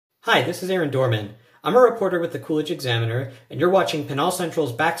Hi, this is Aaron Dorman. I'm a reporter with the Coolidge Examiner, and you're watching Pinal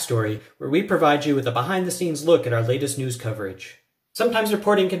Central's Backstory, where we provide you with a behind-the-scenes look at our latest news coverage. Sometimes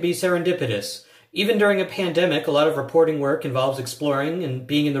reporting can be serendipitous. Even during a pandemic, a lot of reporting work involves exploring and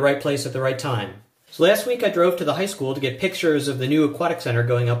being in the right place at the right time. So last week I drove to the high school to get pictures of the new Aquatic Center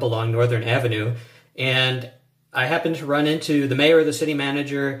going up along Northern Avenue, and I happened to run into the mayor, the city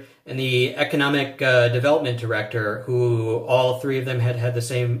manager, and the economic development director, who all three of them had the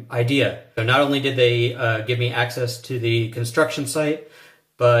same idea. So not only did they give me access to the construction site,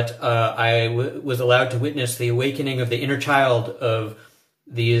 but I was allowed to witness the awakening of the inner child of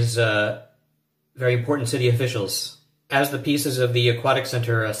these very important city officials. As the pieces of the Aquatic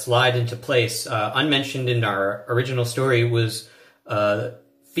Center slide into place, unmentioned in our original story was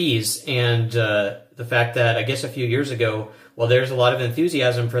fees and the fact that I guess a few years ago, while there's a lot of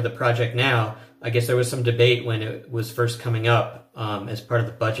enthusiasm for the project now, I guess there was some debate when it was first coming up as part of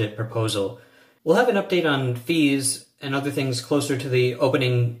the budget proposal. We'll have an update on fees and other things closer to the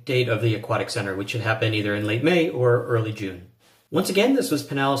opening date of the Aquatic Center, which should happen either in late May or early June. Once again, this was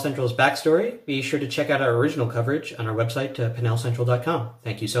Pinal Central's Backstory. Be sure to check out our original coverage on our website, pinalcentral.com.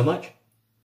 Thank you so much.